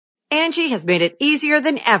Angie has made it easier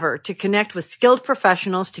than ever to connect with skilled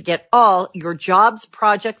professionals to get all your jobs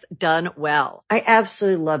projects done well. I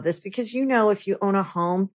absolutely love this because, if you own a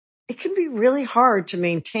home, it can be really hard to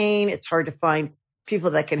maintain. It's hard to find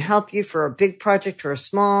people that can help you for a big project or a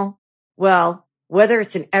small. Well, whether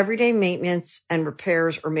it's in everyday maintenance and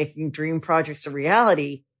repairs or making dream projects a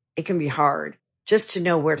reality, it can be hard just to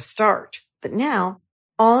know where to start. But now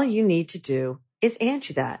all you need to do is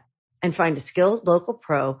Angie that and find a skilled local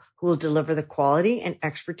pro who will deliver the quality and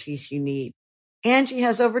expertise you need. Angie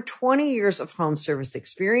has over 20 years of home service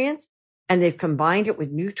experience, and they've combined it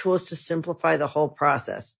with new tools to simplify the whole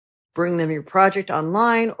process. Bring them your project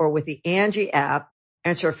online or with the Angie app,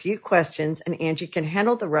 answer a few questions, and Angie can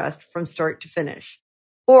handle the rest from start to finish.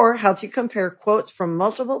 Or help you compare quotes from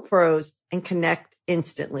multiple pros and connect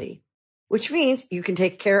instantly, which means you can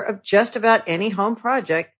take care of just about any home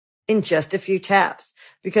project in just a few taps.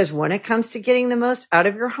 Because when it comes to getting the most out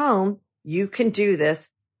of your home, you can do this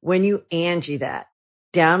when you Angie that.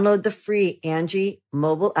 Download the free Angie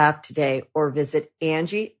mobile app today or visit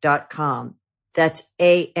Angie.com. That's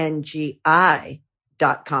ANGI.com.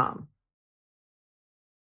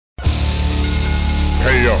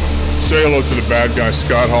 Hey, yo, say hello to the bad guy,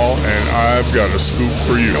 Scott Hall, and I've got a scoop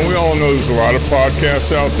for you. And we all know there's a lot of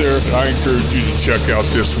podcasts out there, and I encourage you to check out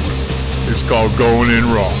this one. It's called Going In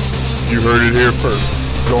Raw. You heard it here first.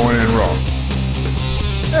 Going In Raw.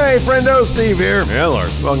 Hey, friendo, Steve here. Yeah,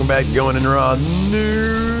 Lars. Welcome back to Going In Raw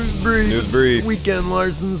News Brief. Weekend,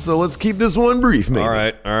 Larson, so let's keep this one brief, maybe. All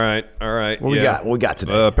right. What we got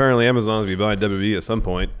today? Apparently Amazon's going to be buying WWE at some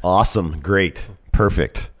point. Awesome. Great.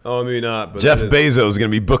 Perfect. Oh, maybe not. But Jeff Bezos is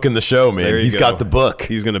going to be booking the show, man. He's got the book.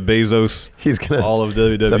 He's going to Bezos all of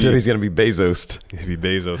WWE. He's going to be Bezos. He's going to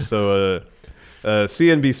be Bezos. So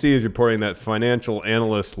CNBC is reporting that financial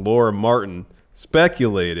analyst Laura Martin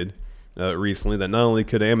speculated recently that not only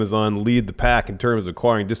could Amazon lead the pack in terms of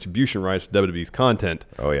acquiring distribution rights to WWE's content,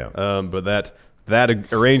 but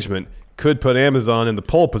that arrangement could put Amazon in the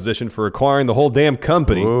pole position for acquiring the whole damn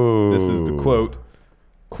company. Whoa. This is the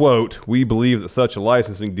quote, we believe that such a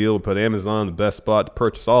licensing deal would put Amazon in the best spot to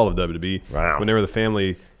purchase all of WWE whenever the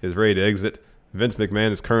family is ready to exit. Vince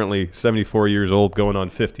McMahon is currently 74 years old, going on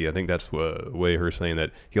 50. I think that's a way of her saying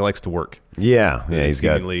that he likes to work. Yeah, he's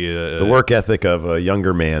got the work ethic of a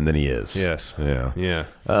younger man than he is. Yes. Yeah.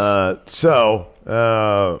 So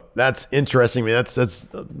that's interesting. I mean, that's a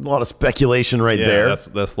lot of speculation there.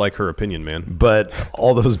 That's like her opinion, man. But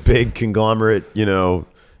all those big conglomerate,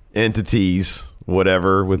 entities,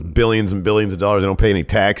 whatever, with billions and billions of dollars, they don't pay any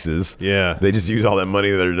taxes. Yeah. They just use all that money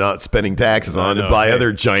that they're not spending taxes on to buy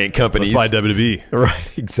other giant companies. Let's buy WWE. Right,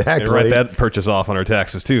 exactly. And write that purchase off on our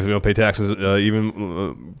taxes, too, so we don't pay taxes,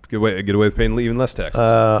 get away with paying even less taxes.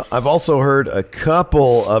 I've also heard a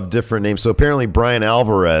couple of different names. So apparently Brian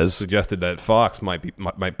Alvarez suggested that Fox might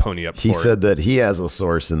pony up for it. He said that he has a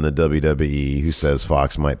source in the WWE who says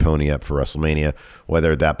Fox might pony up for WrestleMania,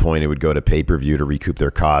 whether at that point it would go to pay-per-view to recoup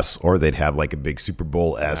their costs or they'd have like a big Super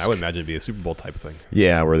Bowl-esque. I would imagine it'd be a Super Bowl type of thing.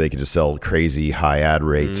 Yeah, where they could just sell crazy high ad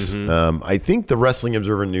rates. Mm-hmm. I think the Wrestling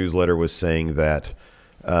Observer newsletter was saying that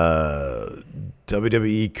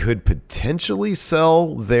WWE could potentially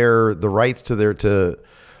sell the rights to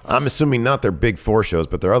I'm assuming not their big four shows,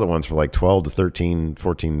 but their other ones for like 12 to 13,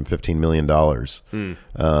 14, $15 million. Let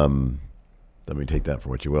me take that for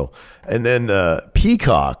what you will. And then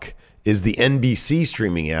Peacock is the NBC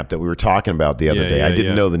streaming app that we were talking about the other day. I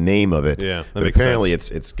didn't know the name of it. Yeah, but apparently it's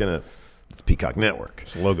Peacock Network.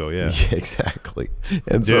 It's a logo, yeah. Yeah, exactly.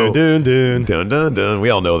 And dun, dun, dun. Dun, dun. We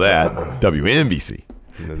all know that. WNBC.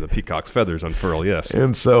 And then the peacock's feathers unfurl, yes.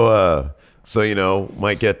 And so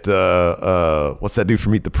might get what's that dude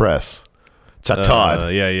from Meet the Press? Chuck Todd.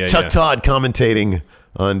 Chuck Todd commentating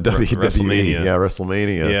on WWE. WrestleMania. Yeah,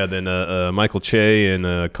 WrestleMania. Yeah, then Michael Che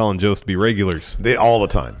and Colin Jost be regulars. All the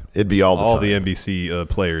time. It'd be all the time. All the NBC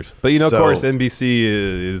players. But, of course, NBC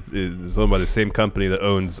is owned by the same company that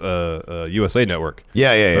owns USA Network.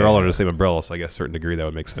 Yeah. They're all under the same umbrella, so I guess to a certain degree that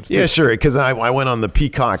would make sense. Yeah, too. sure, because I went on the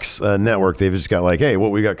Peacock's network. They've just got like, hey,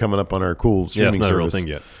 what we got coming up on our cool streaming service. It's not a real thing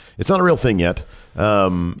yet. It's not a real thing yet,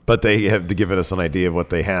 but they have given us an idea of what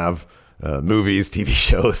they have. Movies, TV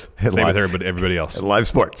shows, and same with everybody else. And live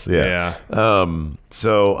sports, yeah.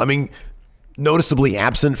 So, I mean, noticeably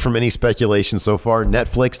absent from any speculation so far.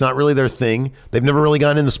 Netflix, not really their thing. They've never really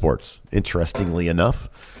gotten into sports, interestingly enough.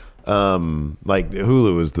 Like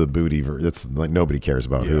Hulu is the booty. It's like nobody cares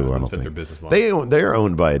about Hulu, I don't think. Their business model. They're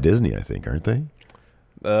owned by Disney, I think, aren't they?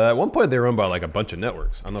 At one point, they were owned by like a bunch of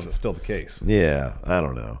networks. I don't know if that's still the case. Yeah, I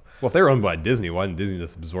don't know. Well, if they were owned by Disney, why didn't Disney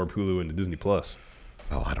just absorb Hulu into Disney Plus?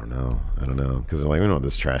 Oh, I don't know. Because they're like, we don't want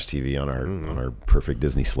this trash TV on our perfect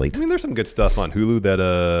Disney slate. I mean, there's some good stuff on Hulu.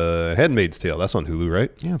 That Handmaid's Tale, that's on Hulu,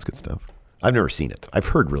 right? Yeah, it's good stuff. I've never seen it. I've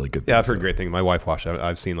heard really good things. Yeah, I've heard great things. My wife watched it.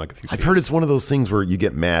 I've seen like a few. I've heard it's one of those things where you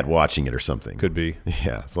get mad watching it or something. Could be.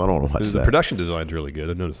 Yeah, so I don't want to watch that. The production design's really good.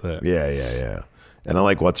 I noticed that. Yeah. And I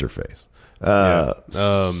like what's her face. Yeah.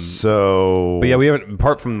 So, but yeah, we haven't.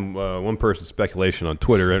 Apart from one person's speculation on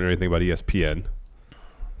Twitter or anything about ESPN.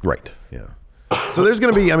 Right. Yeah. So there is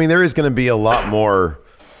going to be a lot more.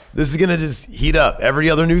 This is going to just heat up. Every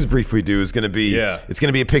other news brief we do is going to be. Yeah. It's going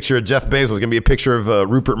to be a picture of Jeff Bezos. It's going to be a picture of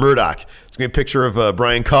Rupert Murdoch. It's going to be a picture of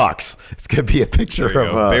Brian Cox. It's going to be a picture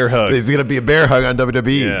of bear hug. It's going to be a bear hug on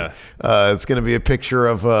WWE. Yeah. It's going to be a picture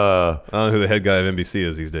of. I don't know who the head guy of NBC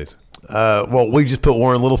is these days. Well, we just put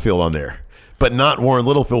Warren Littlefield on there. But not Warren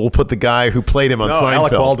Littlefield. We'll put the guy who played him on Seinfeld.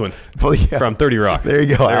 Alec Baldwin from 30 Rock. There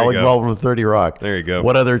you go. Alec Baldwin from 30 Rock. There you go.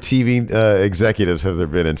 What other TV executives have there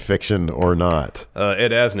been in fiction or not?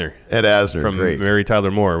 Ed Asner. Ed Asner. From great. Mary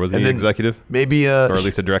Tyler Moore. Was he an executive? Maybe. Or at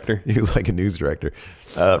least a director? He was like a news director.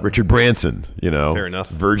 Richard Branson, Fair enough.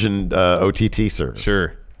 Virgin OTT service.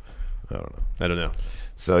 Sure. I don't know.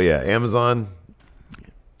 So, yeah, Amazon,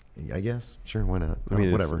 I guess. Sure, why not? I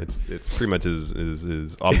mean, whatever. It's pretty much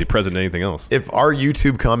as omnipresent as anything else. If our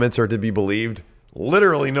YouTube comments are to be believed,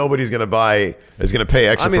 literally nobody's going to pay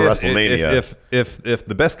extra for WrestleMania. If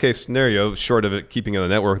the best case scenario, short of it keeping it on the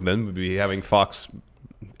network, then would be having Fox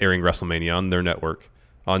airing WrestleMania on their network,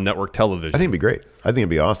 on network television. I think it'd be great. I think it'd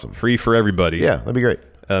be awesome. Free for everybody. Yeah, that'd be great.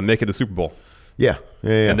 Make it a Super Bowl. Yeah.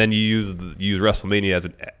 And then you use WrestleMania as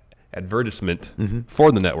an advertisement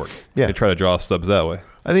for the network. Yeah. And try to draw subs that way.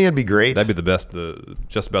 I think that'd be great. That'd be the best,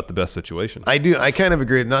 just about the best situation. I kind of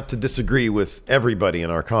agree, not to disagree with everybody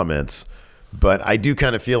in our comments, but I do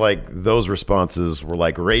kind of feel like those responses were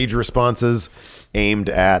like rage responses aimed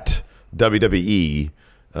at WWE.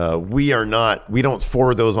 We don't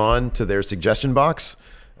forward those on to their suggestion box.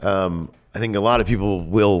 I think a lot of people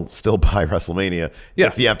will still buy WrestleMania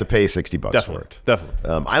if you have to pay $60 for it.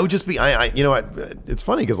 Definitely. I would just be, it's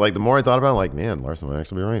funny because like the more I thought about it, like, man, Larson might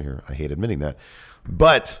actually be right here. I hate admitting that.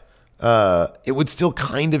 But it would still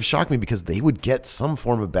kind of shock me because they would get some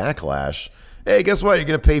form of backlash. Hey, guess what? You're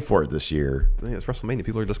going to pay for it this year. I think it's WrestleMania.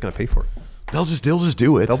 People are just going to pay for it. They'll just do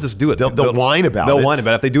it. They'll just do it. They'll whine about it. They'll whine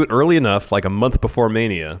about it. If they do it early enough, like a month before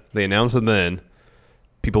Mania, they announce it then,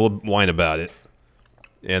 people will whine about it.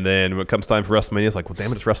 And then when it comes time for WrestleMania, it's like, well,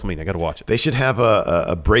 damn it, it's WrestleMania. I got to watch it. They should have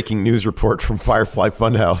a breaking news report from Firefly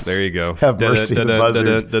Funhouse. There you go. Have Mercy the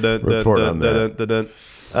Buzzard report on that.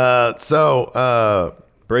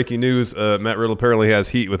 Breaking news, Matt Riddle apparently has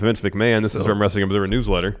heat with Vince McMahon. This is from Wrestling Observer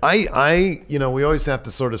newsletter. We always have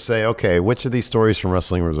to sort of say, okay, which of these stories from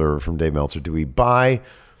Wrestling Observer, from Dave Meltzer, do we buy?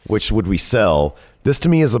 Which would we sell? This to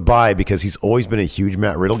me is a buy because he's always been a huge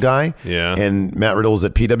Matt Riddle guy. Yeah. And Matt Riddle was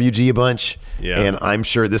at PWG a bunch. Yeah. And I'm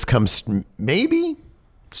sure this comes maybe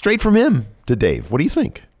straight from him to Dave. What do you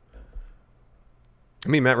think? I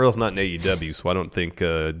mean, Matt Riddle's not in AEW, so I don't think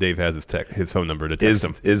Dave has his phone number to text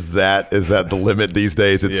him. Is that the limit these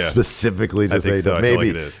days? It's specifically just AEW. So. Maybe. Like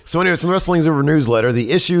it is. So anyway, it's in Wrestling Observer newsletter. The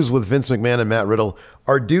issues with Vince McMahon and Matt Riddle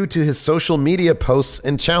are due to his social media posts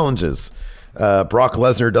and challenges. Brock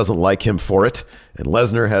Lesnar doesn't like him for it, and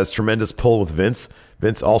Lesnar has tremendous pull with Vince.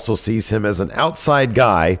 Vince also sees him as an outside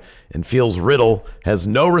guy and feels Riddle has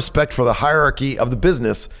no respect for the hierarchy of the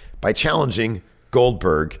business by challenging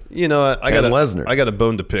Goldberg. I got Lesnar. I got a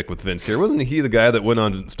bone to pick with Vince here. Wasn't he the guy that went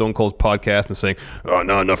on Stone Cold's podcast and saying, "Oh,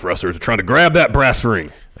 not enough wrestlers are trying to grab that brass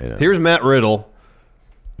ring"? Here's Matt Riddle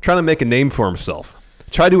trying to make a name for himself.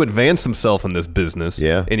 Try to advance himself in this business,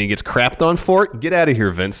 and he gets crapped on for it. Get out of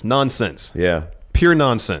here, Vince. Nonsense. Yeah. Pure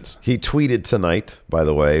nonsense. He tweeted tonight, by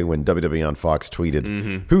the way, when WWE on Fox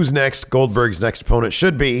tweeted, who's next? Goldberg's next opponent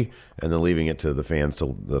should be, and then leaving it to the fans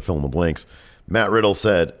to fill in the blanks. Matt Riddle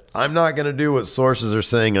said, I'm not going to do what sources are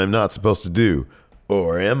saying I'm not supposed to do.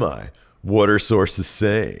 Or am I? What are sources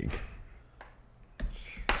saying?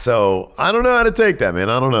 So, I don't know how to take that, man.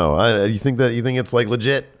 I don't know. You think it's like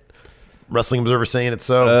legit? Wrestling Observer saying it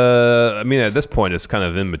so? I mean, at this point, it's kind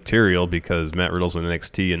of immaterial because Matt Riddle's in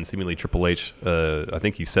NXT and seemingly Triple H, I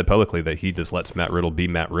think he said publicly that he just lets Matt Riddle be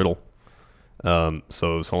Matt Riddle.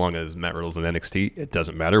 So long as Matt Riddle's in NXT, it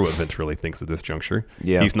doesn't matter what Vince really thinks at this juncture.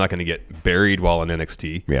 Yeah. He's not going to get buried while in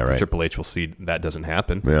NXT. Yeah, right. Triple H will see that doesn't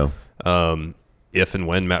happen. Yeah. If and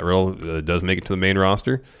when Matt Riddle does make it to the main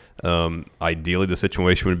roster, ideally the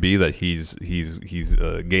situation would be that he's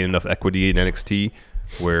gained enough equity in NXT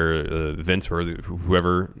where Vince or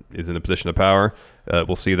whoever is in the position of power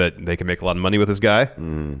will see that they can make a lot of money with this guy,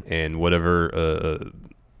 and whatever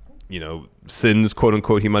sins, quote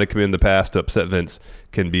unquote, he might have committed in the past to upset Vince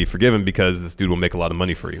can be forgiven because this dude will make a lot of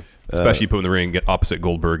money for you, especially put in the ring get opposite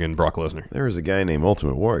Goldberg and Brock Lesnar. There was a guy named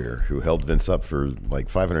Ultimate Warrior who held Vince up for like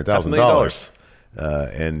 $500,000.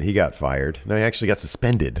 And he got fired. No, he actually got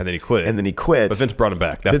suspended. And then he quit. But Vince brought him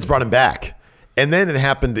back. Vince brought him back. And then it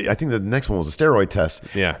happened. I think the next one was a steroid test.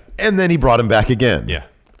 Yeah. And then he brought him back again. Yeah.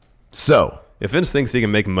 So if Vince thinks he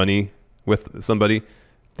can make money with somebody,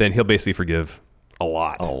 then he'll basically forgive a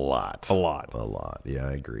lot. Yeah,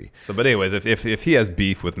 I agree. So, but anyways, if he has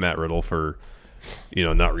beef with Matt Riddle for,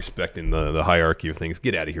 not respecting the hierarchy of things,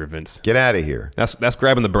 get out of here, Vince. Get out of here. That's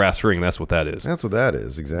grabbing the brass ring. That's what that is. That's what that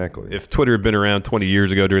is, exactly. If Twitter had been around 20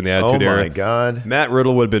 years ago during the Attitude Era, oh my God, Matt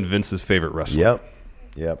Riddle would have been Vince's favorite wrestler.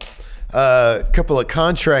 Yep. A couple of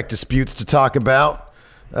contract disputes to talk about.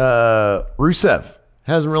 Rusev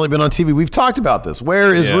hasn't really been on TV. We've talked about this.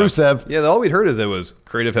 Where is Rusev? Yeah, all we'd heard is it was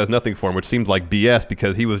creative has nothing for him, which seems like BS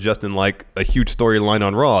because he was just in like a huge storyline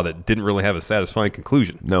on Raw that didn't really have a satisfying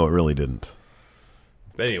conclusion. No, it really didn't.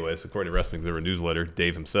 But anyways, according to Wrestling Observer newsletter,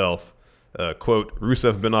 Dave himself, quote,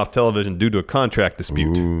 Rusev been off television due to a contract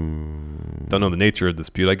dispute. Don't know the nature of the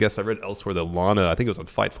dispute. I guess I read elsewhere that Lana, I think it was on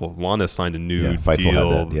Fightful, Lana signed a new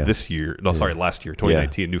deal this year. No, sorry, last year,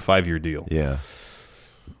 2019, new 5-year deal. Yeah.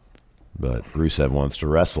 But Rusev wants to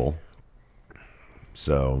wrestle.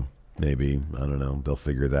 So maybe, I don't know, they'll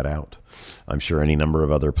figure that out. I'm sure any number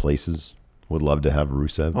of other places would love to have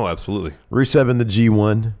Rusev. Oh, absolutely. Rusev in the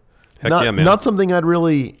G1. Heck yeah, man. Not something I'd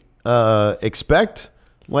really expect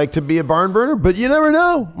to be a barn burner, but you never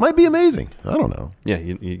know. Might be amazing. I don't know. Yeah,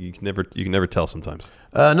 you can never tell sometimes.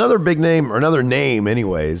 Another big name, or another name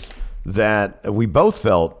anyways, that we both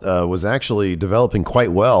felt was actually developing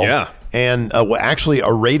quite well. Yeah. And actually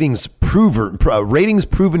a ratings proven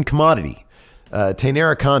commodity.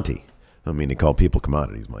 Taynara Conti. I don't mean to call people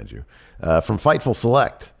commodities, mind you. From Fightful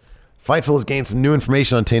Select. Fightful has gained some new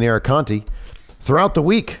information on Taynara Conti throughout the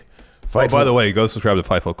week. By the way, go subscribe to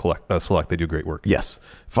Fightful Select. They do great work. Yes.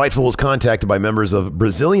 Fightful was contacted by members of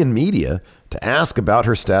Brazilian media to ask about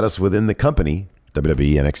her status within the company,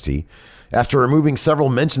 WWE NXT, after removing several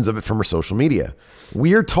mentions of it from her social media.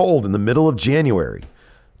 We are told in the middle of January,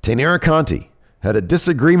 Taynara Conti had a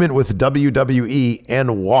disagreement with WWE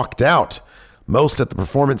and walked out. Most at the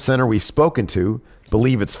Performance Center we've spoken to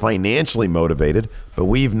believe it's financially motivated, but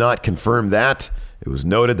we've not confirmed that. It was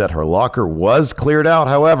noted that her locker was cleared out,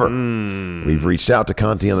 however. We've reached out to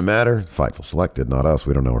Conti on the matter. Fightful Selected, not us.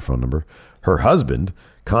 We don't know her phone number. Her husband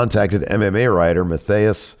contacted MMA writer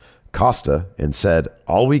Matthias Costa and said,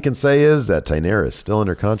 all we can say is that Taynara is still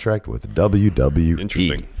under contract with WWE.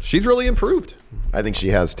 Interesting. She's really improved. I think she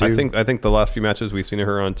has too. I think the last few matches we've seen of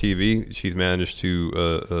her on TV, she's managed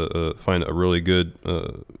to find a really good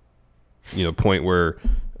point where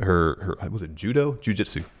her was it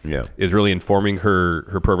jiu-jitsu is really informing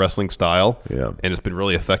her pro wrestling style, and it's been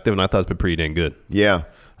really effective, and I thought it's been pretty dang good.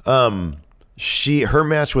 Her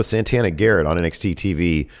match with Santana Garrett on NXT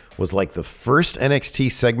TV was like the first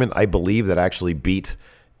NXT segment I believe that actually beat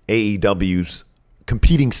AEW's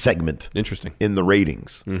competing segment. Interesting. In the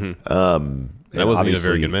ratings. That wasn't even a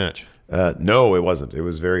very good match. No, it wasn't. It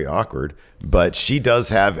was very awkward. But she does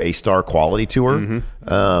have a star quality to her,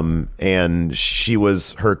 and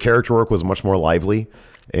her character work was much more lively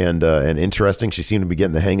and interesting. She seemed to be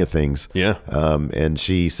getting the hang of things. Yeah. And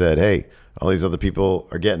she said, "Hey, all these other people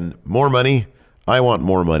are getting more money. I want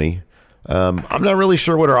more money. I'm not really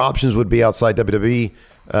sure what her options would be outside WWE,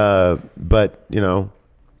 but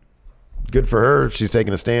good for her. She's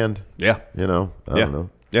taking a stand. Yeah. I don't know.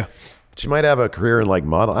 Yeah. She might have a career in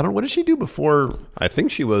model. I don't know. What did she do before? I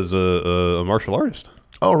think she was a martial artist.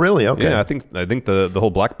 Oh, really? Okay. Yeah, I think the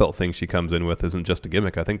whole black belt thing she comes in with isn't just a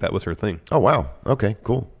gimmick. I think that was her thing. Oh, wow. Okay,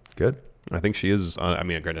 cool. Good. I think she is.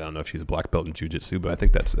 Granted, I don't know if she's a black belt in jiu-jitsu, but I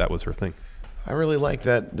think that was her thing. I really like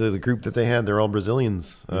that the group that they had. They're all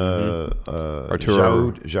Brazilians.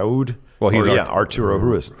 Arturo Jaud. Well, he's Arturo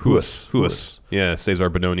Ruas. Yeah,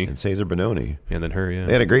 Cesar Bononi. And Cesar Bononi. And then her, yeah.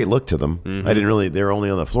 They had a great look to them. I didn't really, they were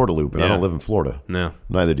only on the Florida loop, and I don't live in Florida. No.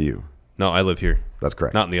 Neither do you. No, I live here. That's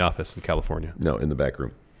correct. Not in the office in California. No, in the back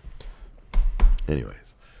room.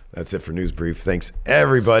 Anyways, that's it for News Brief. Thanks,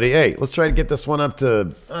 everybody. Hey, let's try to get this one up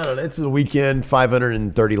to, I don't know, it's the weekend,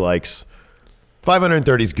 530 likes.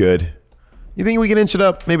 530 is good. You think we can inch it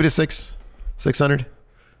up maybe to 600?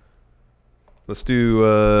 Let's do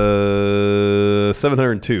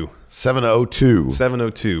 702. 702.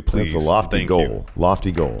 702, please. That's a lofty Thank goal. you.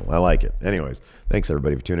 Lofty goal. I like it. Anyways, thanks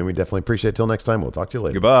everybody for tuning in. We definitely appreciate it. Till next time, we'll talk to you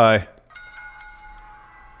later. Goodbye.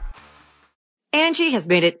 Angie has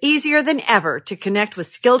made it easier than ever to connect with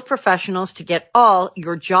skilled professionals to get all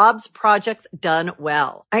your jobs projects done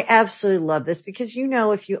well. I absolutely love this because, you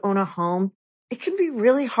know, if you own a home, it can be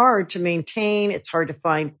really hard to maintain. It's hard to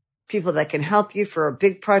find people that can help you for a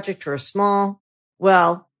big project or a small.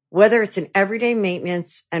 Well, whether it's in everyday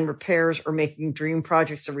maintenance and repairs or making dream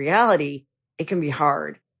projects a reality, it can be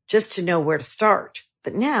hard just to know where to start.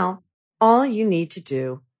 But now all you need to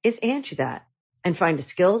do is Angie that and find a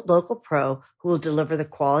skilled local pro who will deliver the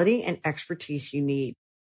quality and expertise you need.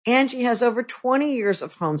 Angie has over 20 years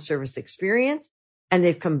of home service experience, and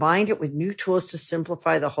they've combined it with new tools to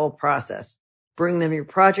simplify the whole process. Bring them your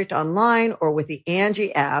project online or with the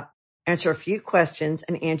Angie app, answer a few questions,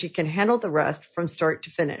 and Angie can handle the rest from start to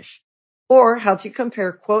finish. Or help you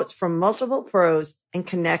compare quotes from multiple pros and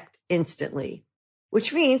connect instantly,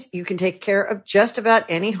 which means you can take care of just about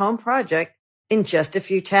any home project in just a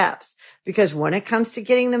few taps. Because when it comes to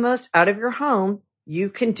getting the most out of your home, you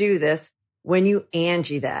can do this when you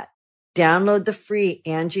Angie that. Download the free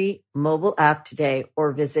Angie mobile app today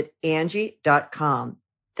or visit Angie.com.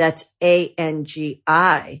 That's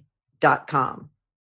ANGI.com.